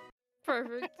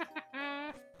 Perfect.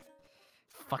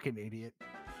 Fucking idiot.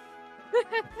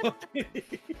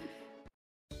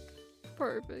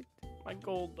 Perfect. My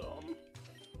Goldum.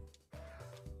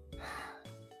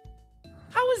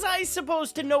 How was I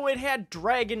supposed to know it had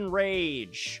Dragon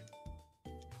Rage?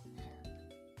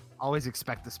 Always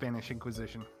expect the Spanish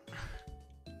Inquisition.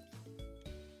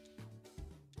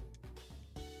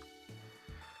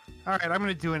 Alright, I'm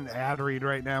gonna do an ad read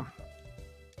right now.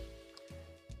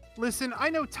 Listen, I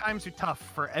know times are tough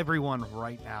for everyone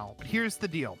right now, but here's the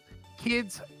deal.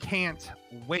 Kids can't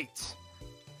wait.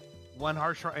 One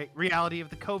harsh reality of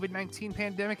the COVID-19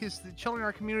 pandemic is the children in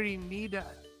our community need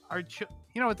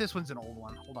you know what? This one's an old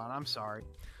one. Hold on, I'm sorry.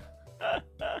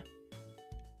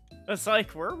 It's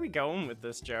like, where are we going with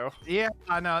this, Joe? Yeah,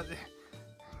 I know.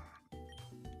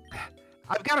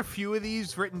 I've got a few of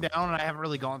these written down, and I haven't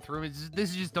really gone through them. This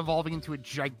is just evolving into a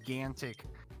gigantic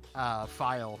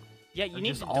file. Yeah, you of need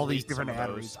just to all these delete different some of ad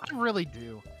those. reads. I really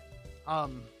do.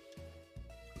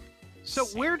 So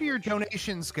where do your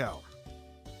donations go?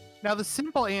 Now, the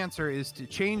simple answer is to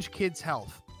Change Kids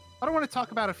Health. But I want to talk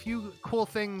about a few cool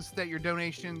things that your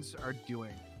donations are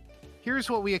doing. Here's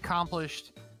what we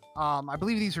accomplished. I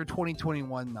believe these are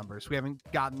 2021 numbers. We haven't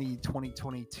gotten the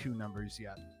 2022 numbers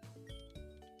yet.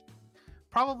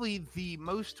 Probably the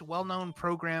most well-known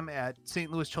program at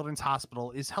St. Louis Children's Hospital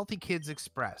is Healthy Kids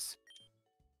Express.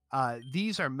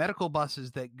 These are medical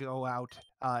buses that go out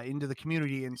into the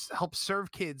community and help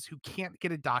serve kids who can't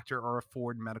get a doctor or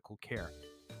afford medical care.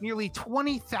 Nearly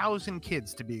 20,000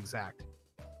 kids, to be exact.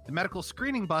 The medical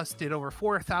screening bus did over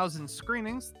 4,000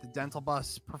 screenings. The dental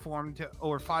bus performed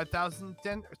over 5,000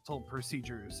 dental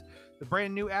procedures. The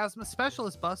brand new asthma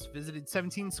specialist bus visited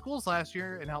 17 schools last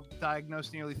year and helped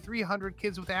diagnose nearly 300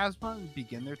 kids with asthma and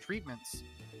begin their treatments.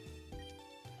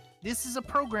 This is a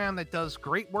program that does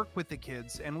great work with the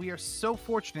kids, and we are so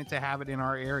fortunate to have it in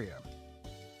our area.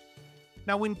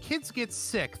 Now, when kids get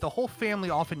sick, the whole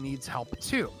family often needs help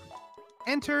too.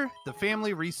 Enter the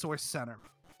Family Resource Center.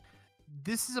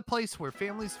 This is a place where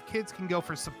families of kids can go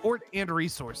for support and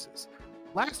resources.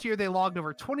 Last year, they logged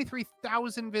over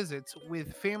 23,000 visits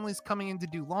with families coming in to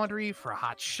do laundry, for a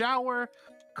hot shower,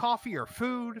 coffee or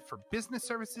food, for business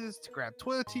services, to grab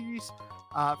toiletries,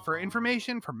 for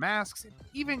information, for masks,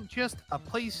 even just a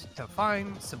place to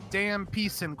find some damn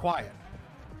peace and quiet.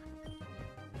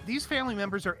 These family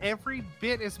members are every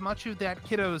bit as much of that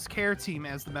kiddo's care team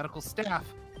as the medical staff,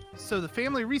 so the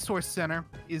Family Resource Center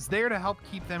is there to help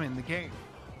keep them in the game.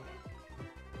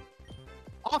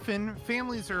 Often,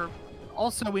 families are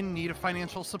also in need of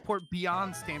financial support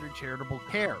beyond standard charitable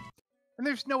care, and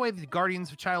there's no way the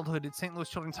Guardians of Childhood at St. Louis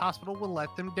Children's Hospital will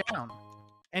let them down.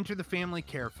 Enter the Family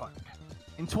Care Fund.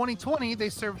 In 2020, they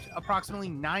served approximately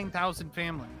 9,000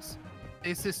 families.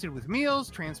 They assisted with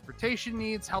meals, transportation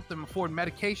needs, helped them afford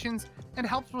medications, and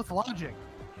helped with lodging.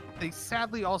 They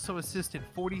sadly also assisted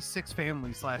 46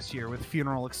 families last year with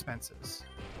funeral expenses.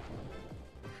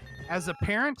 As a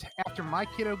parent, after my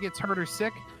kiddo gets hurt or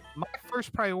sick, my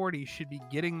first priority should be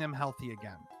getting them healthy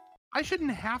again. I shouldn't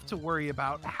have to worry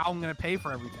about how I'm going to pay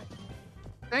for everything.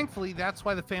 Thankfully, that's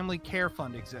why the Family Care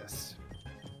Fund exists.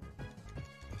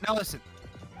 Now listen,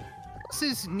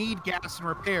 buses need gas and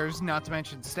repairs, not to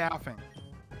mention staffing.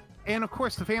 And of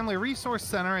course, the Family Resource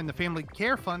Center and the Family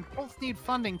Care Fund both need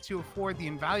funding to afford the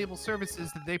invaluable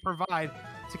services that they provide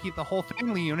to keep the whole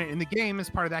family unit in the game as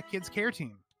part of that kid's care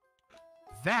team.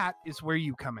 That is where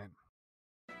you come in.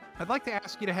 I'd like to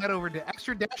ask you to head over to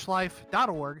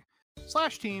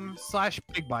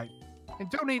extra-life.org/team/BIGBITE and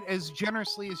donate as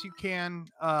generously as you can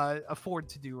afford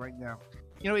to do right now.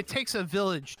 You know, it takes a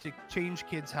village to change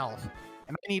kids' health,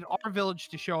 and I need our village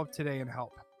to show up today and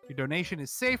help. Your donation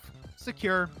is safe,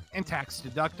 secure, and tax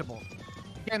deductible.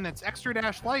 Again, that's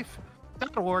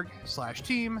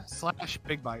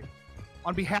extra-life.org/team/BIGBITE.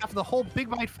 On behalf of the whole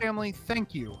BIGBITE family,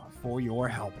 thank you for your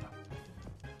help.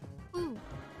 Ooh.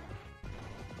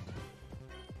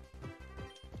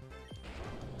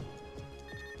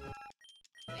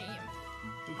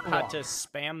 Damn. About to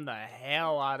spam the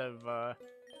hell out of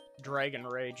Dragon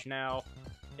Rage now.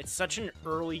 It's such an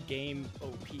early game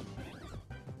OP.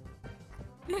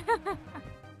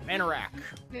 Manorak.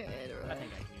 I think I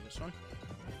can do this one.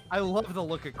 I love the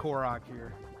look at Korok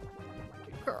here.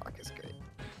 Korok is great.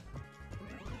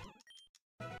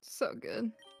 So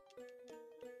good.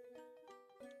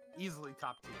 Easily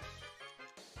top tier.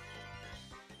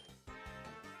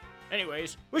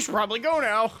 Anyways, we should probably go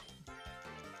now.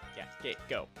 Yeah,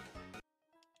 go.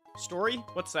 Story?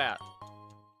 What's that?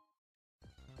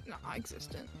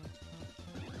 Non-existent.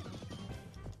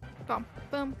 Bum,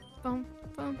 bum, bum,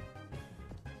 bum.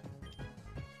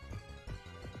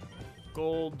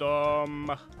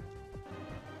 Goldum.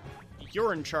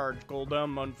 You're in charge,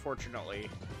 Goldum, unfortunately.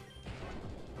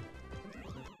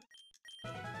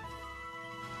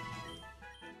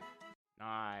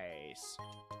 Nice.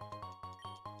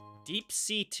 Deep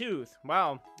Sea Tooth.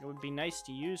 Wow, it would be nice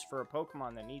to use for a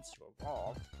Pokemon that needs to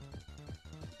evolve.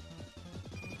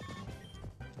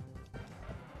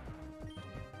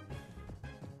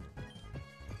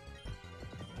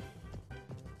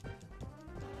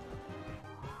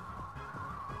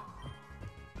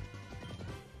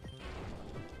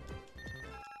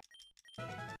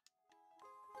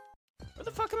 Where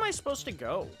the fuck am I supposed to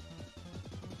go?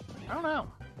 I don't know.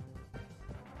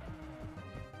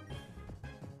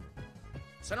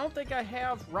 So I don't think I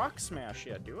have Rock Smash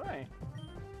yet, do I?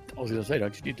 I was gonna say,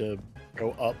 don't you need to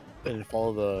go up and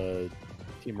follow the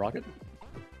Team Rocket?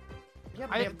 Yeah,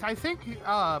 I think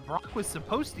Brock was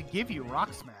supposed to give you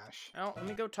Rock Smash. Oh, let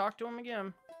me go talk to him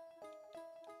again.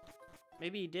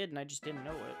 Maybe he did and I just didn't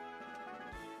know it.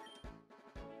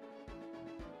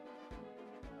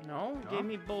 No, he gave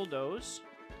me Bulldoze.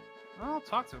 I'll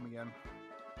talk to him again.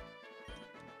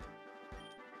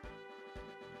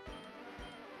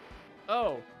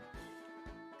 Oh.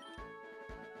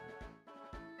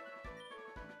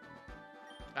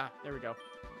 Ah, there we go.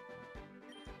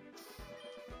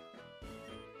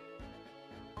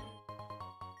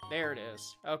 There it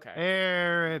is. Okay.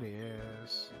 There it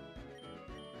is.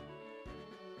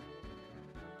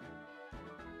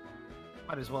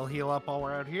 Might as well heal up while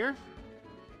we're out here.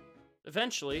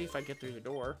 Eventually, if I get through the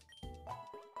door.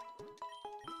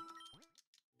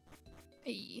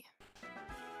 Hey.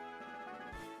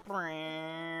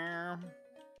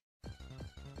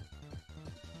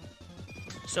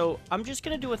 So, I'm just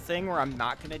gonna do a thing where I'm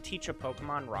not gonna teach a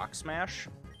Pokemon Rock Smash.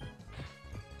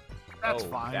 That's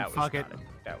fine. That was Fuck it.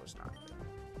 That was not good.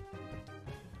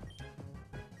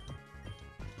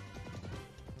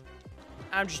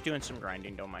 I'm just doing some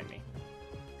grinding, don't mind me.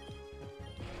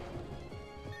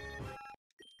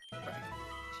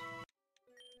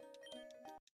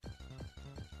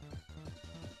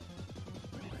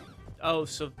 Oh,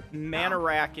 so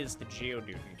Manorak is the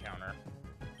Geodude encounter.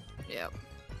 Yep.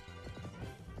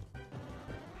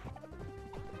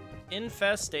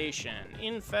 Infestation.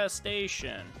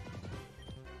 Infestation.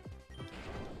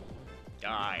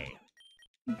 Die.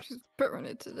 Just burn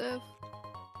it to death.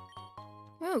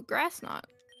 Oh, grass knot.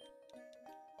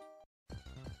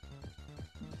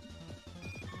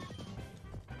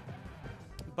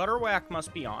 Butterwhack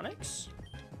must be Onyx?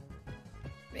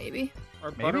 Maybe.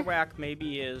 Or Maybe? Butterwhack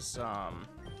maybe is,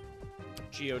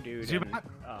 Geodude. Zubat?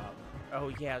 And,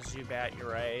 oh yeah, Zubat, you're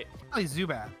right. Probably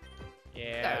Zubat.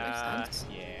 Yeah. makes sense.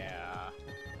 Yeah.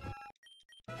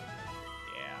 Yeah,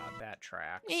 that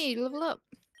tracks. Hey, level up.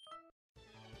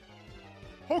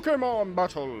 Pokemon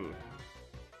battle.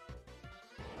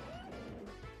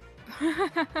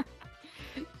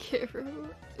 Gibble.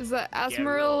 Is that Asmoril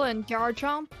Gibble. and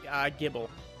Garchomp? Gibble.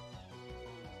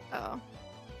 Oh.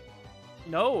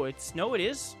 No, it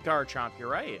is Garchomp, you're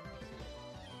right.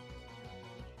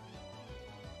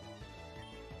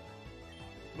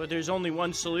 But there's only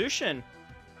one solution.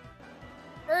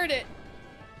 Heard it.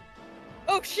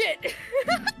 Oh shit!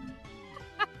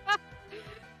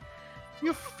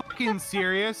 You fucking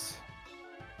serious?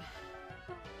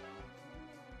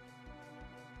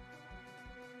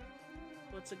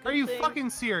 Well, it's a good Are you thing- fucking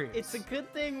serious? It's a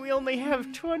good thing we only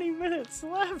have 20 minutes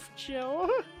left, Joe.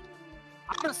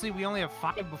 Honestly, we only have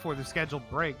 5 before the scheduled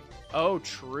break. Oh,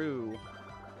 true.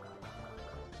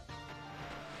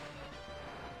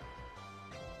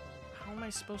 How am I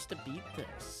supposed to beat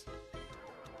this?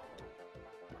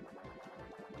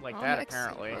 Like Oh, that, Mexico.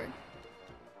 apparently.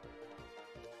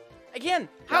 Again,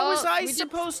 how was Well, I we did-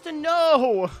 supposed to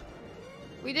know?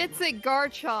 We did say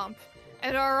Garchomp,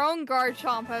 and our own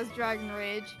Garchomp has Dragon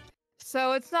Rage,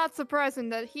 so it's not surprising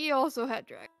that he also had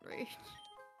Dragon Rage.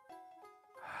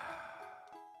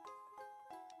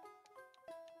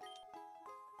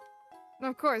 And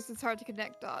of course, it's hard to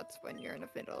connect dots when you're in the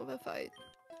middle of a fight.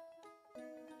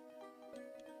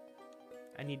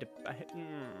 I need to...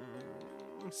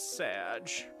 Sag.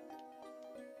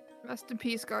 Rest in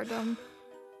peace, Gardum.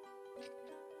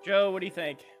 Joe, what do you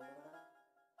think?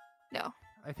 No.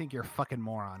 I think you're a fucking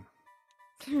moron.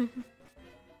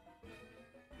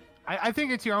 I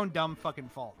think it's your own dumb fucking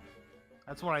fault.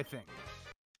 That's what I think.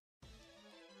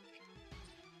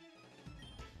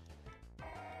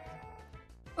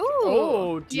 Ooh!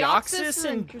 Oh, Deoxys Deoxys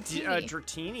and Dratini.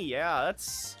 Dratini. Yeah,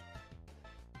 that's...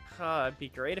 it'd be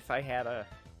great if I had a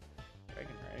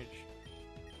Dragon Rage.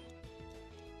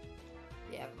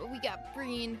 Yeah, but we got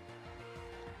Breen.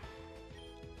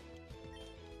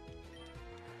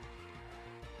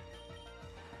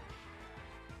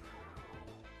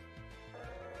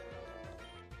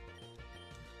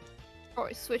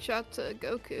 Probably switch out to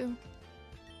Goku.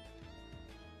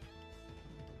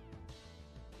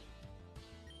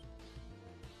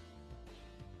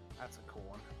 That's a cool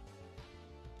one.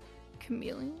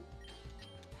 Chameleon.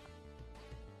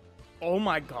 Oh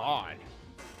my god.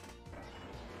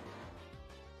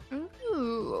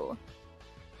 Ooh.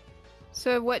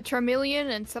 So what? Charmeleon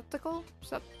and Sceptical?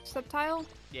 Sceptile?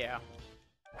 Yeah.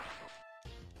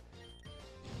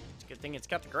 It's a good thing it's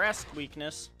got the grass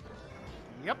weakness.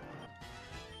 Yep.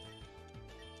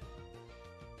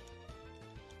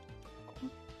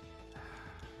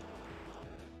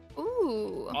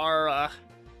 Ooh. Our,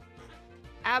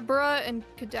 Abra and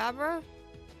Kadabra?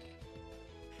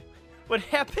 what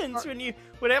happens Or- when you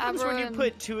Abra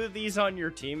put two of these on your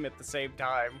team at the same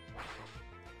time?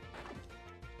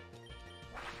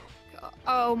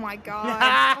 Oh my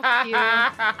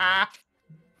god.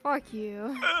 Fuck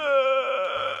you.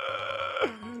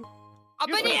 A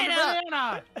You banana!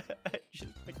 banana!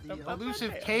 Should've picked up The a elusive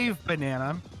banana. cave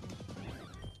banana.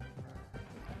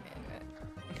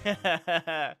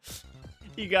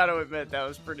 You gotta admit that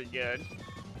was pretty good.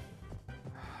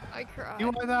 I cried.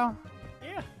 Do I though?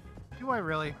 Yeah. Do I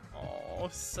really? Oh,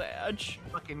 Sag.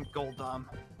 Fucking Goldum.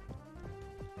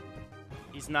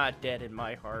 He's not dead in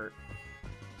my heart.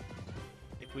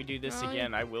 If we do this Really?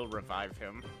 again, I will revive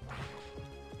him.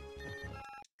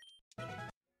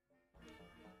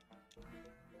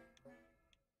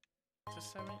 Does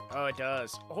this have any- Oh, it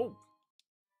does. Oh,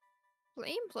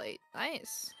 Flame plate.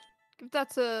 Nice. Give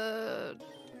that to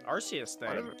Arceus thing.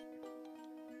 whatever.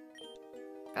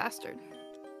 Bastard.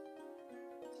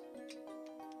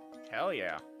 Hell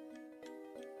yeah.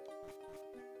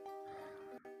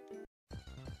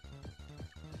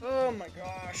 Oh my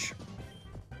gosh.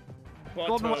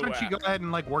 Golden, why don't you go Butterwhack. ahead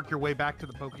and like work your way back to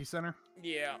the Poke Center?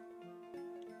 Yeah.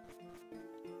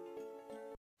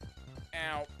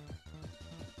 Ow.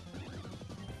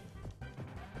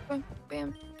 Bam,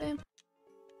 bam, bam.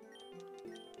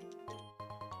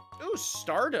 Ooh,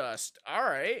 Stardust.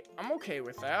 Alright. I'm okay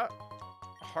with that.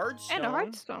 Hearthstone. And a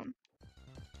Hearthstone.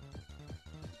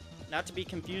 Not to be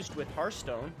confused with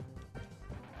Hearthstone.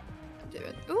 do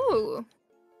it. Ooh.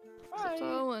 Bye.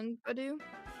 So and Badu.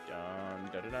 Dun,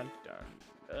 dun, dun, dun,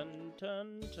 dun,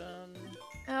 dun, dun.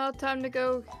 Now time to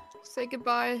go say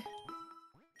goodbye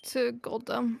to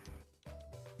Golddom.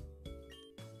 I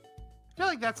feel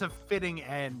like that's a fitting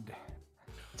end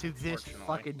to this Fortunately.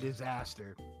 fucking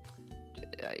disaster.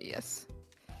 Yes.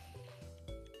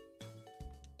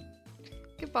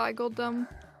 Goodbye, Golddom.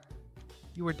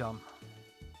 You were dumb.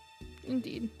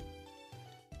 Indeed.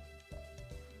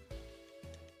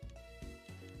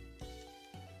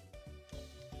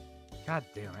 God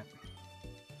damn it.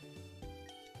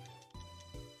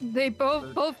 They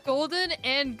both Golden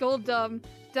and Golddom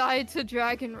died to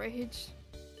Dragon Rage.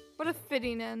 What a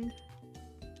fitting end.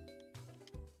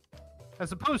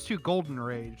 As opposed to Golden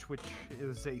Rage, which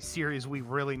is a series we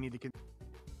really need to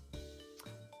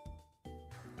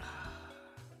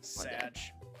Sag.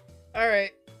 All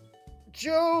right.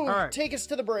 Joe, All right. take us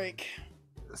to the break.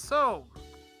 So,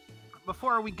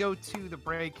 before we go to the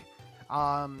break,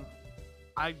 I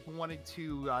wanted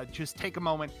to just take a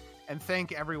moment and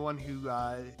thank everyone who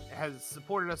has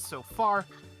supported us so far.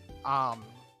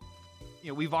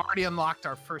 We've already unlocked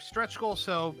our first stretch goal,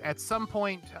 so at some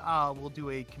point we'll do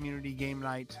a community game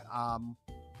night.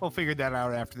 We'll figure that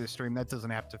out after this stream. That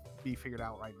doesn't have to be figured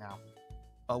out right now,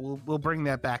 but we'll bring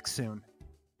that back soon.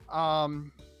 I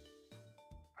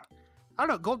don't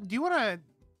know. Gold, do you want to?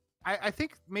 I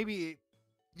think maybe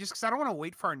just because I don't want to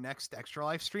wait for our next Extra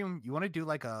Life stream. You want to do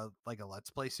like a Let's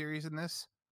Play series in this?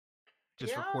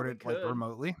 Just Yeah, record we it like could.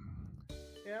 remotely.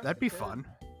 Yeah, That'd be fun.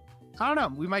 I don't know.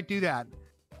 We might do that.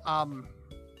 I'm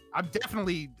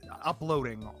definitely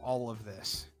uploading all of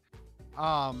this.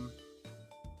 But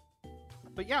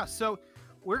yeah, so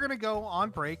we're gonna go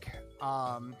on break.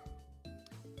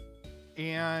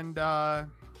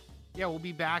 We'll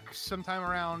be back sometime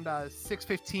around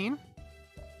 6:15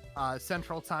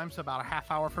 Central Time, so about a half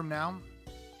hour from now.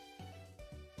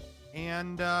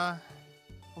 And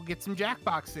we'll get some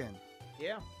Jackbox in.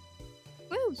 Yeah.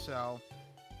 Woo! So,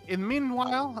 in the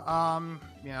meanwhile,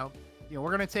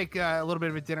 we're gonna take a little bit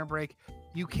of a dinner break.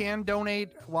 You can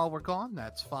donate while we're gone.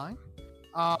 That's fine.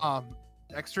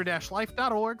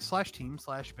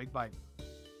 extra-life.org/team/BigBite.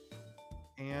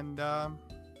 And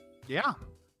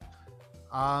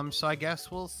so I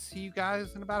guess we'll see you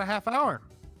guys in about a half hour.